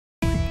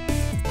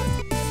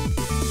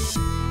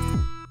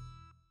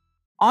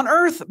On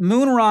Earth,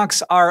 moon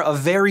rocks are a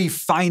very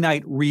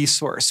finite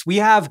resource. We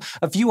have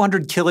a few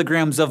hundred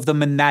kilograms of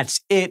them and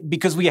that's it,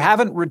 because we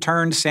haven't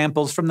returned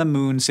samples from the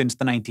moon since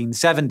the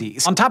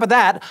 1970s. On top of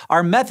that,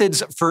 our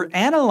methods for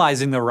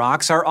analyzing the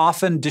rocks are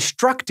often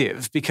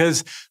destructive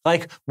because,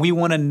 we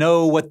want to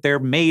know what they're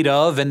made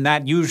of, and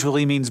that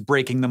usually means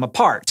breaking them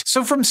apart.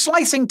 So from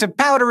slicing to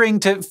powdering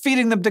to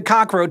feeding them to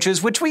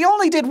cockroaches, which we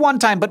only did one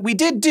time, but we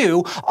did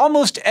do,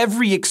 almost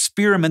every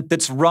experiment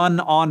that's run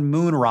on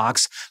moon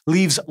rocks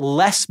leaves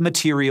less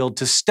material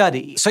to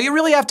study. So you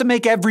really have to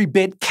make every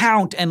bit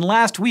count, and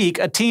last week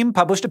a team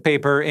published a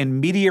paper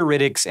in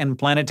Meteoritics and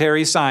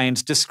Planetary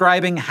Science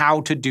describing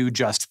how to do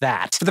just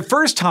that. For the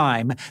first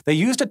time, they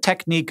used a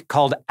technique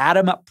called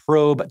atom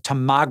probe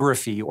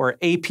tomography, or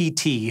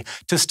APT,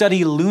 to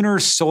study lunar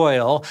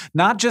soil,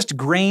 not just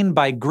grain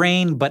by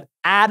grain, but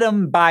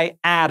atom by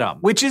atom,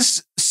 which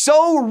is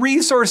so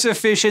resource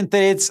efficient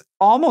that it's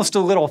almost a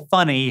little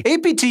funny.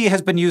 APT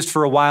has been used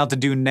for a while to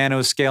do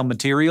nanoscale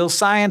materials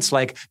science,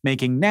 like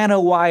making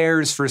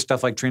nanowires for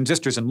stuff like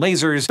transistors and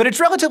lasers, but it's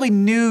relatively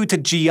new to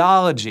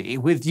geology,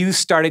 with use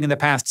starting in the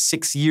past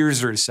 6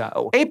 years or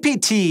so.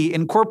 APT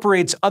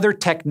incorporates other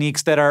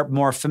techniques that are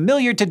more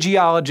familiar to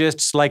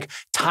geologists, like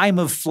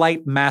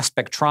time-of-flight mass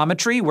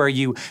spectrometry, where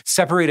you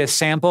separate a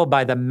sample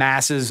by the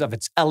masses of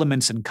its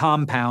elements and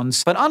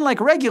compounds. But unlike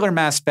regular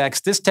mass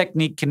specs, this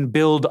technique can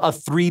build a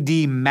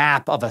 3D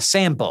map of a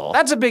sample.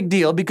 That's a big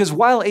deal because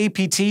while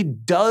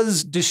APT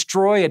does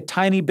destroy a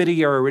tiny bit of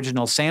your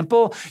original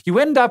sample, you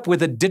end up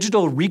with a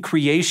digital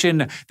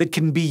recreation that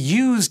can be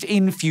used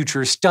in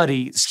future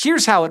studies.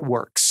 Here's how it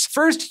works.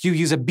 First, you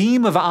use a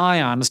beam of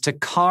ions to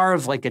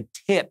carve a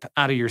tip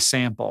out of your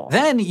sample.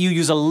 Then you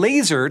use a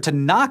laser to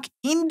knock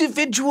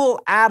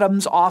individual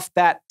atoms off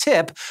that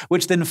tip,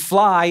 which then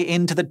fly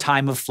into the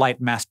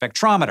time-of-flight mass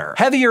spectrometer.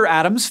 Heavier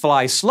atoms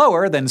fly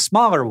slower than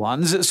smaller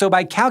ones, so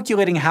by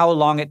calculating how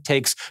long it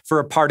takes for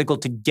a particle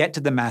to get to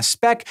the mass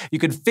spec, you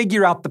can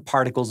figure out the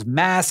particle's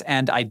mass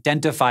and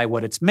identify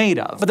what it's made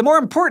of. But the more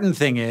important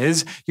thing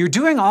is, you're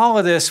doing all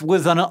of this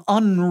with an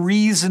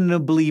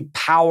unreasonably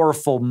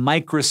powerful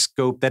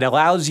microscope that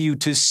allows you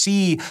to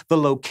see the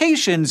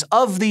locations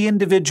of the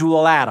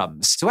individual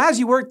atoms. So as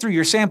you work through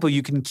your sample,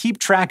 you can keep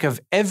track of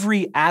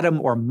every atom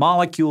or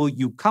molecule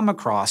you come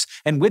across,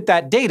 and with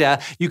that data,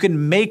 you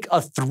can make a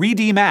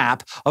 3D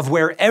map of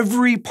where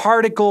every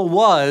particle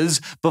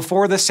was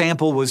before the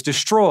sample was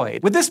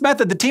destroyed. With this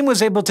method, the team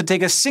was able to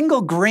take a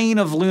single grain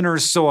of lunar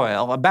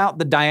soil, about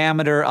the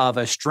diameter of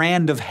a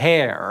strand of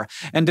hair,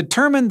 and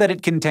determine that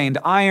it contained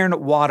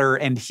iron, water,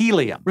 and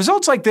helium.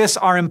 Results like this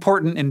are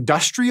important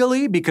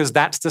industrially because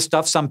that's the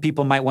stuff some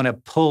people might want to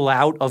pull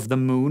out of the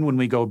moon when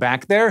we go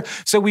back there,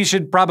 so we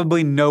should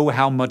probably know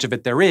how much of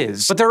it there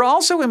is. But they're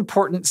also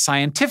important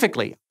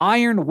scientifically.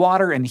 Iron,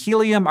 water, and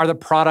helium are the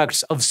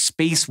products of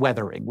space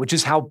weathering, which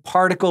is how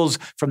particles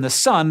from the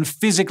sun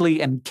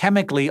physically and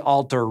chemically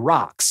alter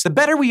rocks. The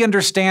better we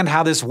understand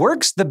how this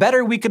works, the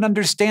better we can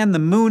understand the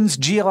moon's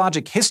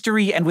geologic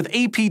history, and with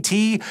APT,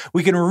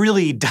 we can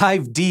really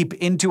dive deep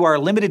into our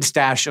limited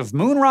stash of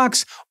moon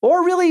rocks,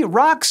 or really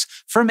rocks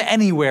from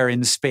anywhere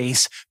in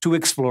space, to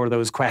explore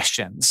those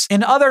questions.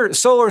 In other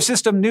solar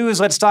system news,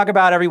 let's talk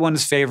about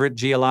everyone's favorite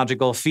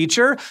geological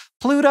feature,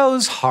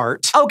 Pluto's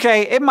heart.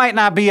 Okay, it might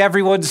not be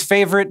everyone's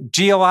favorite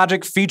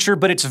geologic feature,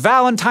 but it's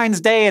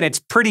Valentine's Day and it's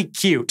pretty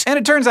cute. And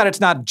it turns out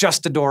it's not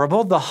just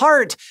adorable. The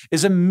heart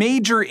is a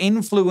major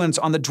influence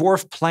on the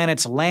dwarf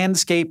planet's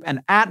landscape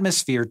and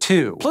atmosphere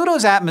too.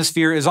 Pluto's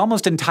atmosphere is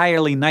almost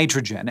entirely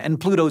nitrogen, and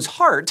Pluto's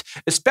heart,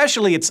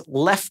 especially its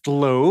left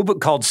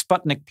lobe, called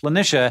Sputnik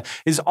Planitia,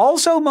 is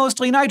also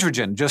mostly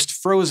nitrogen, just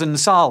frozen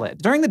solid.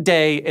 During the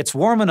day, it's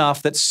warm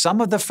enough that some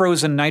of the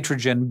frozen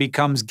nitrogen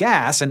becomes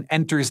gas and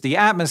enters the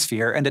atmosphere,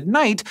 and at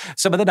night,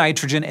 some of the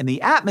nitrogen in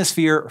the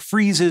atmosphere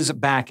freezes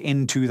back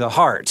into the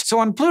heart. So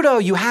on Pluto,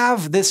 you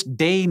have this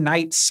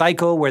day-night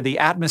cycle where the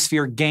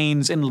atmosphere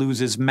gains and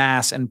loses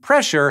mass and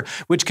pressure,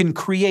 which can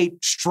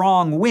create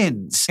strong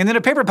winds. And in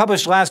a paper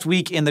published last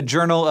week in the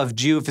Journal of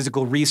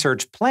Geophysical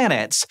Research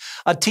Planets,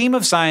 a team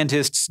of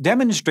scientists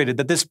demonstrated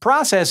that this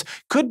process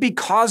could be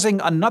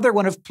causing another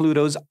one of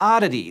Pluto's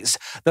oddities,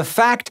 the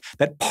fact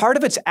that part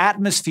of its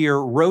atmosphere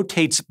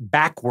rotates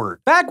backward.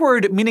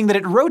 Backward meaning that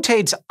it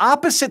rotates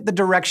opposite the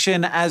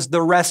direction as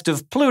the rest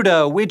of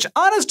Pluto, which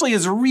honestly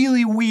is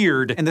really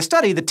weird. In the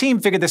study, the team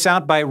figured this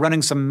out by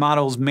running some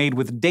models made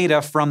with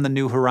data from the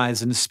New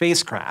Horizons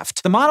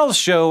spacecraft. The models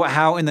show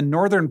how in the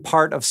northern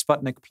part of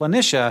Sputnik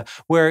Planitia,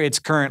 where it's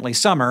currently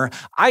summer,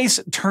 ice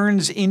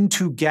turns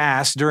into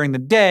gas during the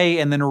day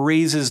and then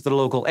raises the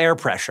local air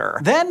pressure.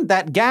 Then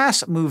that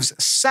gas moves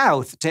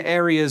south to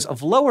areas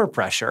of lower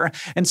pressure,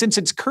 and since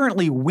it's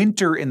currently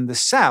winter in the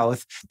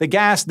south, the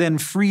gas then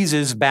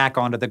freezes back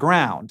onto the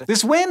ground.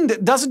 This wind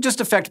doesn't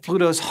just affect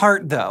Pluto's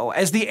heart, though.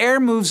 As the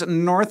air moves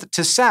north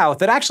to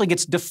south, it actually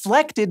gets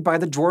deflected by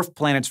the dwarf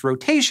planet's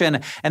rotation,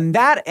 and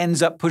that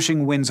ends up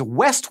pushing winds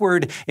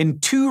westward in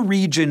two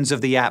regions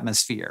of the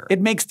atmosphere. It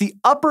makes the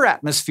upper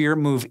atmosphere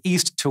move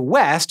east to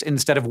west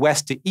instead of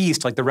west to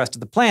east like the rest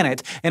of the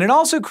planet, and it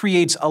also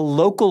creates a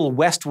local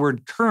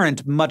westward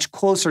current much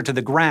closer to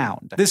the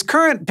ground. This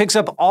current picks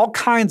up all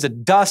kinds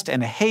of dust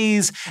and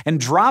haze and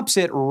drops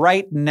it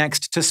right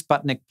next to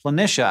Sputnik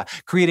Planitia,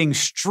 creating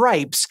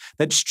stripes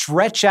that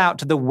stretch out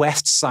to the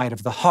west side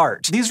of the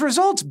heart. These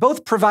results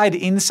both provide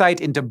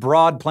insight into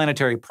broad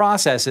planetary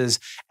processes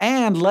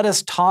and let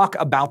us talk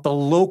about the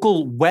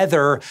local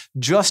weather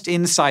just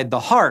inside the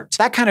heart.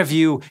 That kind of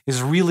view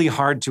is really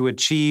hard to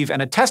achieve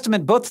and a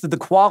testament both to the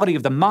quality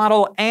of the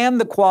model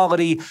and the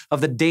quality of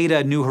the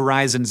data New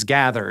Horizons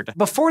gathered.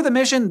 Before the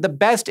mission, the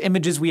best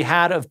images we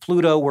had of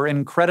Pluto were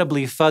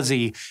incredibly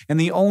fuzzy, and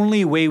the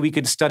only way we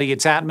could study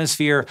its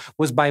atmosphere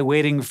was by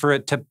waiting for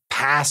it to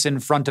pass in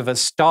front of a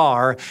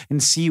star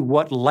and see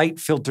what light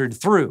filtered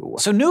through.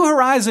 So New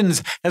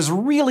Horizons has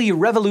really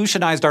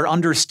revolutionized our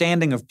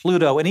understanding of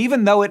Pluto, and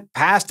even though it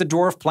passed the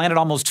dwarf planet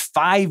almost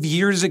 5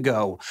 years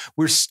ago,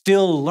 we're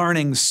still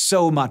learning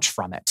so much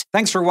from it.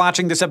 Thanks for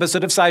watching this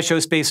episode of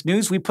SciShow Space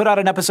News. We put out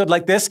an episode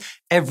like this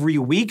every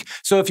week,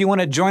 so if you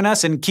want to join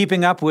us in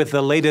keeping up with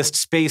the latest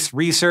space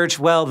research,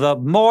 well, the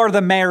more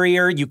the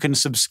merrier. You can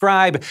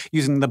subscribe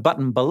using the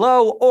button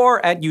below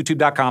or at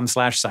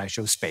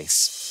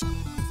youtube.com/SciShowSpace.